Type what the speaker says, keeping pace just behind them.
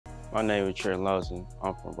My name is Lawson.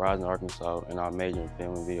 I'm from Arkansas, and I major in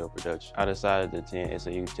film and video production. I decided to attend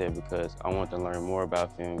SAU Tech because I want to learn more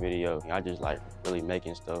about film and video. I just like really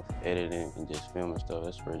making stuff, editing, and just filming stuff.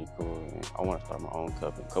 That's pretty cool. And I want to start my own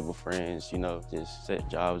company. A couple friends, just set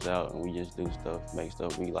jobs out and we just do stuff, make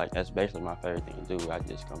stuff we like. That's basically my favorite thing to do. I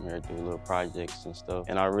just come here and do little projects and stuff.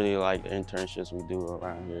 And I really like the internships we do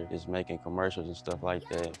around here, just making commercials and stuff like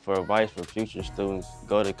that. For advice for future students,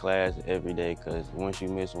 go to class every day, because once you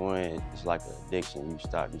miss one, it's like an addiction. You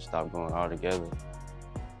stop going altogether.